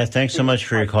question. Yeah, thanks so much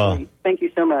for your call. Thank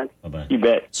you so much. Bye-bye. You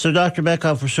bet. So, Dr.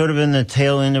 Bekoff, we're sort of in the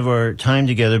tail end of our time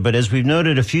together, but as we've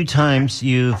noted a few times,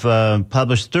 you've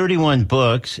published 31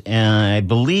 books, and I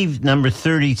believe number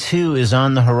 32 is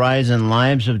on the horizon,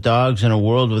 Lives of Dogs in a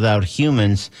World Without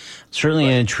Humans. Certainly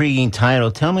an intriguing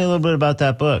title. Tell me a little bit about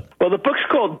that book. Well, the book's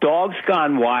called Dogs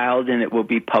Gone Wild, and it will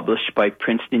be published by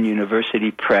Princeton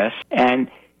University Press. And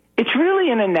it's really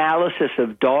an analysis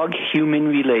of dog-human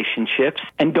relationships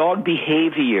and dog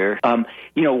behavior.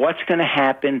 What's going to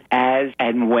happen as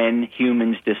and when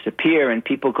humans disappear. And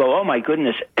people go, "Oh my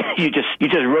goodness, you just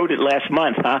wrote it last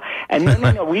month, huh?" And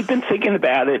no, we've been thinking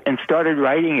about it and started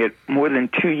writing it more than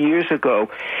 2 years ago.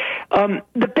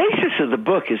 The basis of the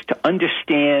book is to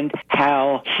understand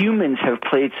how humans have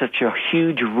played such a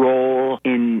huge role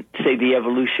in, say, the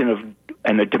evolution of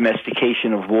and the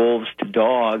domestication of wolves to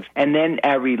dogs, and then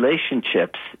our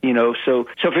relationships, So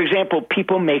for example,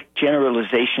 people make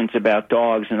generalizations about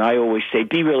dogs, and I always say,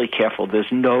 be really careful.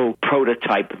 There's no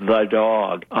prototype the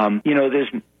dog. There's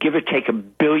give or take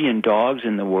 1 billion dogs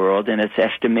in the world, and it's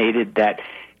estimated that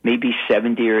maybe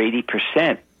 70 or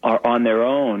 80% are on their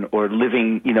own or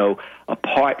living,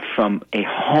 apart from a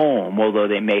home, although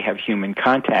they may have human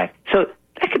contact. So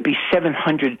that could be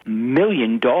 700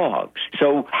 million dogs.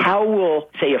 So how will,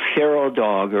 say, a feral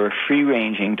dog or a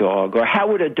free-ranging dog, or how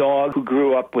would a dog who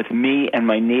grew up with me and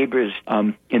my neighbors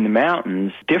in the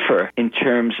mountains differ in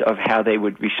terms of how they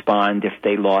would respond if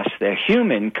they lost their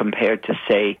human compared to,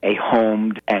 say, a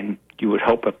homed and you would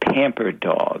hope a pampered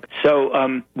dog.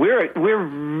 So we're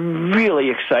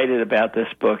really excited about this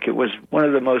book. It was one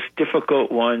of the most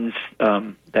difficult ones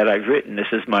that I've written.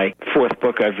 This is my 4th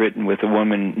book I've written with a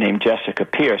woman named Jessica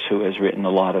Pierce, who has written a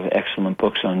lot of excellent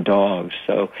books on dogs.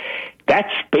 So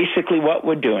that's basically what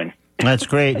we're doing. That's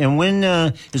great. And when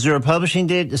is there a publishing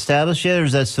date established yet, or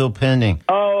is that still pending?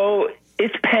 Oh,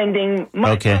 it's pending.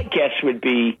 My guess would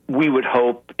be we would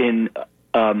hope in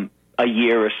a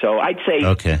year or so. I'd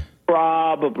say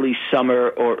probably summer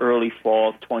or early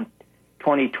fall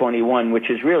 2021, which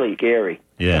is really scary.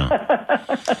 Yeah.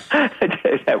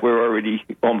 That we're already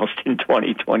almost in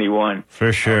 2021.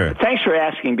 For sure. Thanks for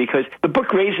asking, because the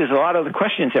book raises a lot of the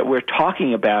questions that we're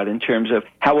talking about in terms of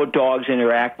how will dogs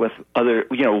interact with other,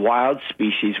 wild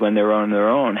species when they're on their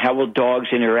own? How will dogs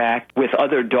interact with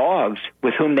other dogs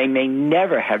with whom they may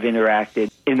never have interacted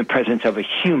in the presence of a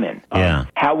human?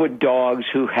 How would dogs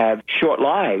who have short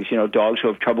lives, dogs who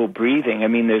have trouble breathing, I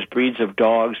mean, there's breeds of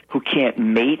dogs who can't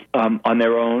mate on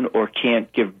their own or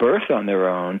can't give birth on their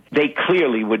own. They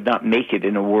clearly would not make it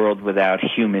in a world without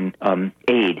human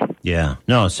aid. Yeah.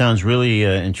 No, it sounds really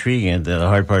intriguing. The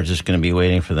hard part is just going to be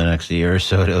waiting for the next year or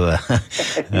so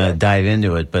to dive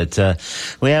into it. But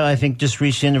we have, I think, just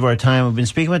reached the end of our time. We've been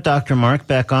speaking with Dr. Marc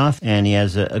Bekoff, and he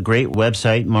has a great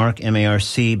website, Marc,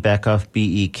 M-A-R-C, Bekoff,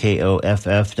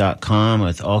 Bekoff.com,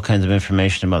 with all kinds of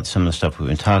information about some of the stuff we've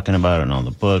been talking about and all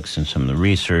the books and some of the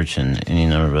research and any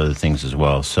number of other things as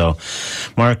well. So,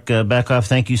 Marc Bekoff,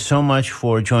 thank you so much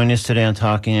for joining us today on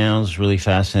Talking Animals. Really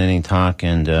fascinating talk,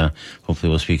 and hopefully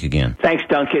we'll speak again. Thanks,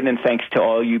 Duncan, and thanks to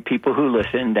all you people who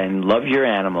listened and love your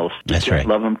animals. That's right.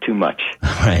 Love them too much. All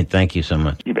right. Thank you so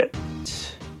much. You bet.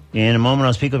 In a moment,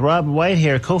 I'll speak with Rob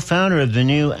Whitehair, co-founder of the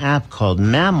new app called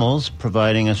Mammals,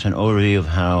 providing us an overview of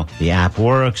how the app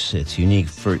works, its unique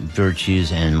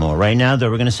virtues, and more. Right now,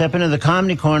 though, we're going to step into the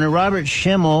comedy corner. Robert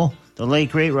Schimmel, the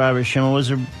late, great Robert Schimmel,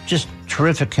 was a just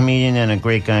terrific comedian and a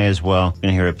great guy as well. We're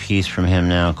going to hear a piece from him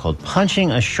now called Punching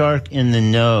a Shark in the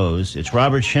Nose. It's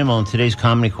Robert Schimmel in today's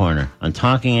Comedy Corner on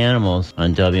Talking Animals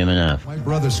on WMNF. My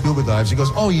brother scuba dives. He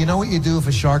goes, oh, you know what you do if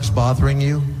a shark's bothering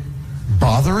you?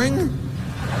 Bothering?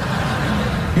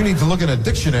 You need to look in a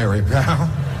dictionary, pal.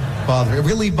 It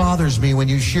really bothers me when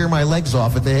you shear my legs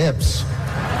off at the hips.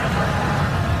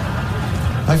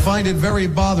 I find it very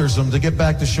bothersome to get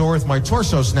back to shore with my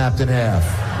torso snapped in half.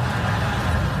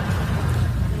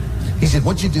 He said,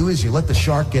 what you do is you let the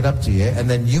shark get up to you, and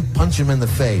then you punch him in the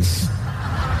face.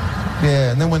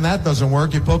 Yeah, and then when that doesn't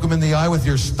work, you poke him in the eye with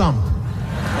your stump.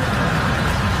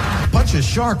 Punch a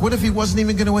shark? What if he wasn't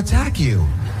even going to attack you?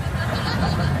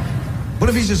 What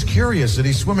if he's just curious and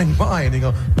he's swimming by and he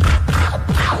goes,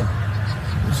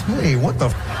 hey, what the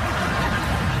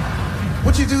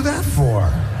what'd you do that for?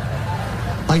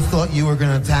 I thought you were going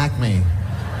to attack me.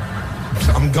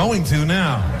 I'm going to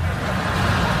now.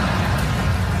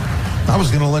 I was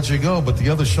going to let you go, but the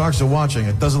other sharks are watching.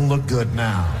 It doesn't look good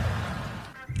now.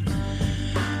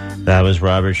 That was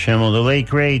Robert Schimmel, the late,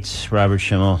 great Robert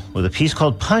Schimmel, with a piece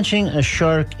called Punching a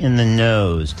Shark in the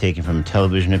Nose, taken from a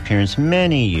television appearance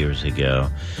many years ago.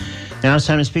 Now it's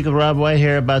time to speak with Rob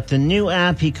Whitehair about the new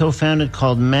app he co-founded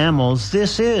called Mammals.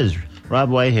 This is Rob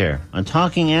Whitehair on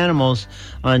Talking Animals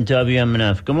on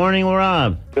WMNF. Good morning,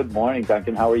 Rob. Good morning,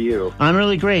 Duncan. How are you? I'm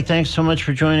really great. Thanks so much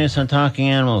for joining us on Talking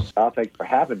Animals. Oh, thanks for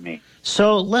having me.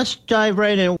 So let's dive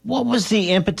right in. What was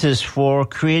the impetus for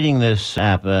creating this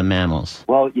app, Mammals?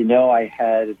 Well, you know, I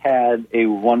had a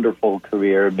wonderful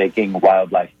career making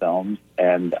wildlife films,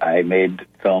 and I made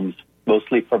films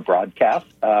mostly for broadcast,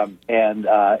 and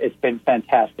it's been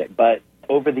fantastic. But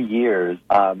over the years,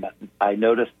 I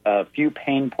noticed a few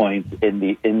pain points in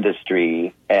the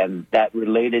industry, and that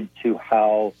related to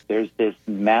how there's this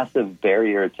massive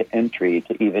barrier to entry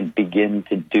to even begin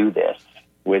to do this,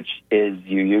 which is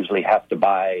you usually have to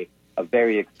buy a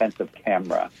very expensive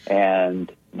camera,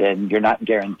 and then you're not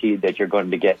guaranteed that you're going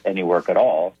to get any work at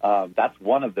all. That's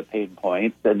one of the pain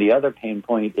points. And the other pain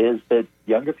point is that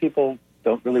younger people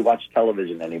don't really watch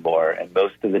television anymore, and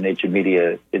most of the nature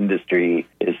media industry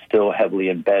is still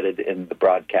heavily embedded in the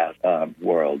broadcast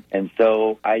world. And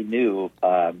so I knew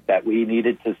that we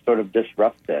needed to sort of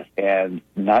disrupt this and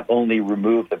not only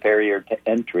remove the barrier to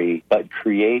entry, but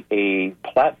create a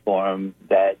platform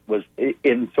that was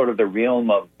in sort of the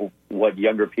realm of what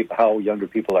how younger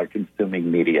people are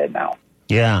consuming media now.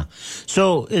 Yeah.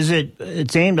 So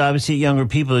it's aimed obviously at younger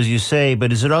people, as you say,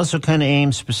 but is it also kind of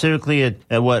aimed specifically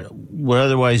at what would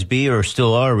otherwise be or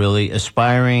still are really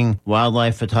aspiring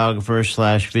wildlife photographers /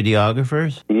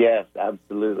 videographers? Yes,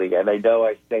 absolutely. And I know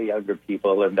I say younger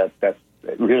people, and that's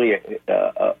really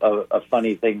a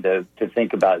funny thing to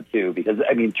think about too, because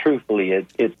I mean, truthfully,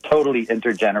 it's totally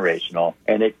intergenerational,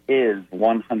 and it is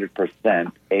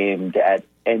 100% aimed at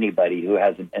anybody who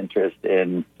has an interest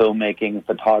in filmmaking,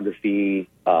 photography,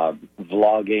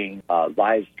 vlogging,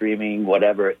 live streaming,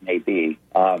 whatever it may be.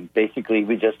 Basically,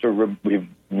 we just we've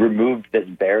removed this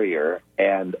barrier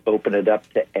and open it up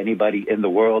to anybody in the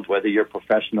world, whether you're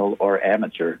professional or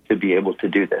amateur, to be able to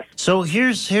do this. So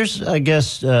here's I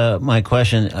guess, my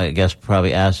question, I guess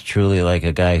probably asked truly like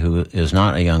a guy who is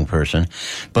not a young person.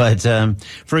 But,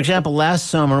 for example, last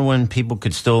summer when people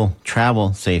could still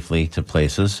travel safely to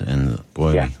places, and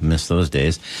boy, we miss those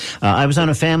days, I was on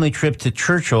a family trip to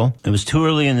Churchill. It was too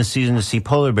early in the season to see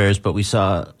polar bears, but we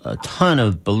saw a ton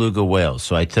of beluga whales.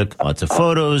 So I took lots of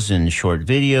photos and short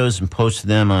videos and posted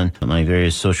them on my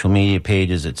various social media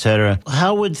pages, etc.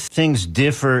 How would things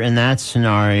differ in that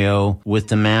scenario with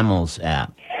the Mammals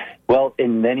app? Well,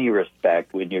 in many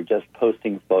respects, when you're just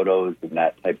posting photos and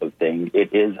that type of thing,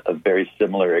 it is a very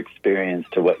similar experience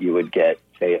to what you would get,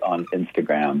 say, on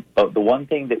Instagram. But the one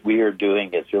thing that we are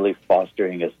doing is really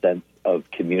fostering a sense of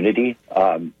community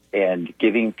and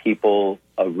giving people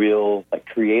a real,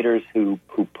 creators who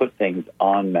put things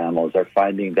on Mammals are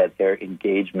finding that their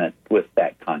engagement with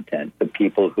that content, the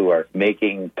people who are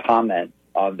making comments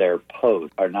on their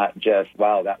posts are not just,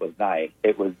 wow, that was nice.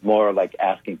 It was more like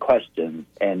asking questions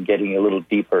and getting a little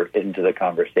deeper into the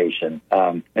conversation.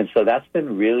 And so that's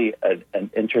been really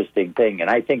an interesting thing. And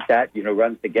I think that,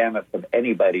 runs the gamut from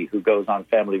anybody who goes on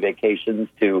family vacations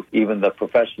to even the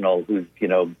professional who's,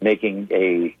 making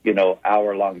a,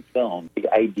 hour-long film.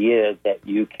 The idea that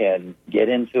you can get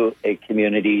into a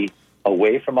community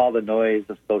away from all the noise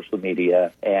of social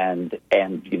media and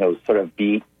sort of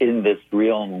be in this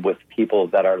realm with people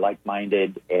that are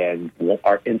like-minded and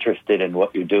are interested in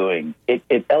what you're doing.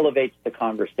 It elevates the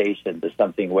conversation to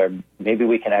something where maybe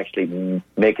we can actually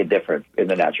make a difference in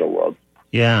the natural world.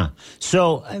 Yeah.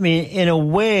 So, I mean, in a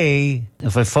way,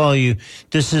 if I follow you,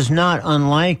 this is not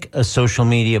unlike a social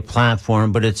media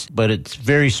platform, but it's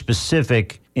very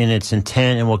specific in its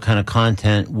intent and what kind of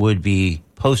content would be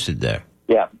posted there.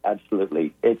 Yeah,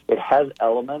 absolutely. It has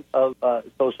elements of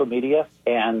social media,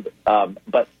 and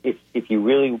but if you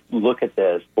really look at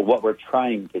this, for what we're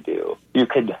trying to do, you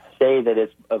could say that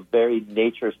it's a very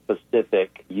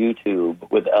nature-specific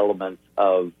YouTube with elements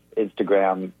of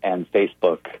Instagram and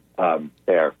Facebook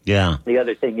there. Yeah. The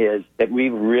other thing is that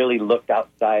we've really looked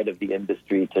outside of the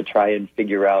industry to try and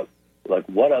figure out, like,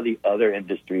 what are the other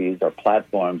industries or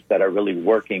platforms that are really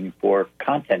working for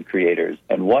content creators?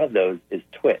 And one of those is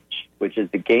Twitch, which is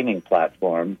the gaming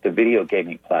platform, the video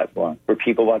gaming platform, where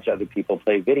people watch other people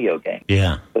play video games.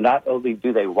 Yeah. So not only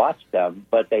do they watch them,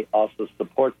 but they also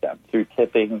support them through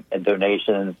tipping and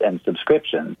donations and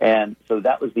subscriptions. And so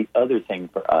that was the other thing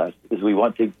for us, is we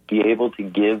want to be able to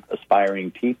give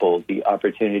aspiring people the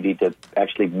opportunity to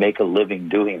actually make a living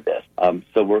doing this.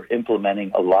 So we're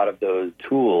implementing a lot of those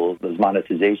tools, those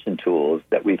monetization tools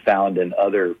that we found in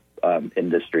other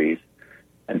industries,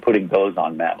 and putting those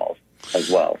on mammals as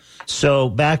well. So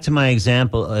back to my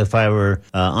example, if I were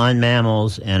on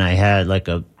mammals and I had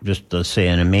let's say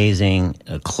an amazing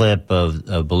clip of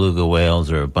beluga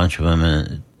whales or a bunch of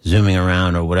them zooming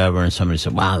around or whatever, and somebody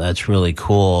said, wow, that's really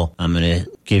cool, I'm going to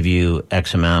give you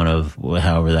X amount of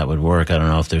however that would work. I don't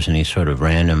know if there's any sort of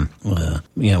random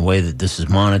way that this is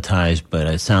monetized, but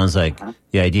it sounds like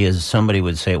the idea is somebody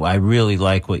would say, well, I really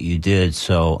like what you did,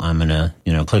 so I'm going to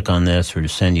click on this or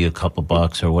send you a couple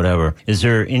bucks or whatever. Is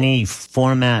there any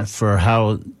format for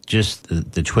how just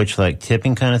the Twitch-like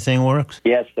tipping kind of thing works?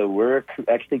 Yeah, so we're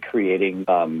actually creating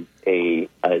a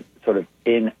sort of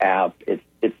in-app. It's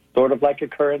sort of like a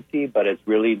currency, but it's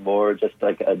really more just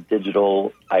like a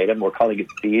digital item. We're calling it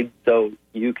seeds. So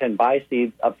you can buy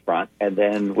seeds up front, and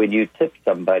then when you tip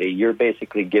somebody, you're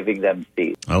basically giving them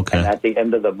seeds. Okay. And at the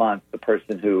end of the month, the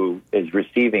person who is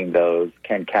receiving those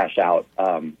can cash out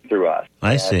through us.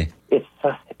 I see.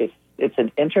 It's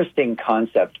an interesting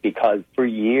concept because for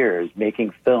years,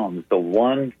 making films, the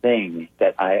one thing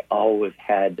that I always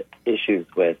had issues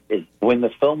with is when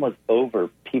the film was over,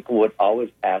 people would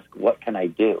always ask, what can I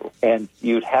do? And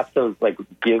you'd have to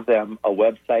give them a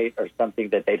website or something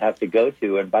that they'd have to go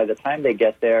to. And by the time they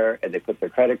get there and they put their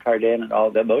credit card in and all,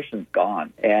 the emotion's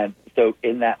gone. And so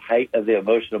in that height of the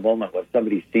emotional moment, when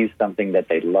somebody sees something that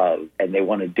they love and they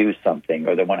want to do something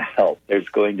or they want to help, there's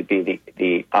going to be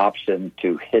the option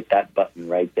to hit that button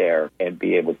right there and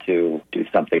be able to do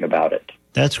something about it.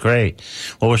 That's great.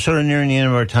 Well, we're sort of nearing the end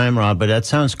of our time, Rob, but that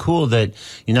sounds cool that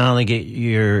you not only get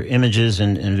your images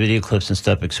and video clips and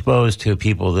stuff exposed to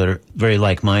people that are very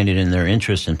like-minded in their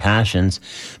interests and passions,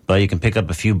 but you can pick up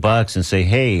a few bucks and say,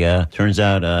 hey, turns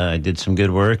out I did some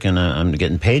good work and I'm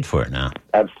getting paid for it now.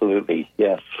 Absolutely,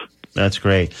 yes. That's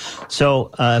great.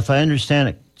 So if I understand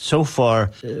it, so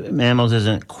far, Mammals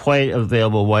isn't quite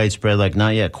available widespread,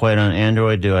 not yet quite on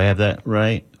Android. Do I have that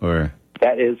right? Or...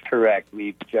 That is correct.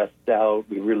 We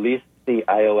released the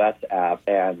iOS app,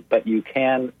 but you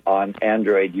can, on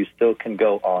Android, you still can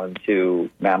go on to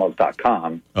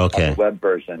mammals.com, okay, on the web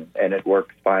version, and it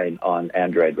works fine on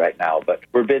Android right now. But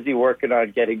we're busy working on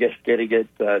getting it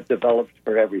developed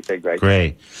for everything right now.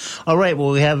 Great. All right, well,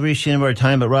 we have reached the end of our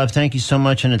time, but Rob, thank you so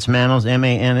much, and it's Mammals,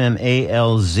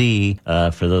 MAMMALZ,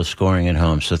 for those scoring at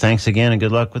home. So thanks again, and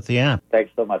good luck with the app.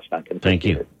 Thanks so much, Duncan. Thank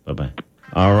you. Bye-bye.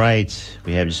 All right,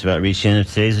 we have just about reached the end of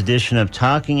today's edition of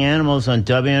Talking Animals on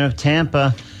WNF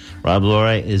Tampa. Rob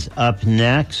Loray is up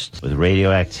next with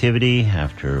Radioactivity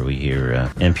after we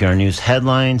hear NPR News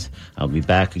headlines. I'll be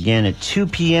back again at 2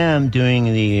 p.m.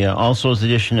 doing the All Souls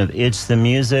edition of It's the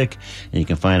Music. And you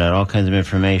can find out all kinds of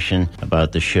information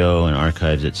about the show and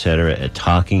archives, etc. at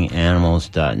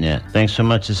talkinganimals.net. Thanks so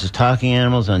much. This is Talking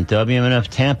Animals on WNF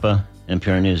Tampa.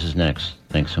 NPR News is next.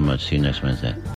 Thanks so much. See you next Wednesday.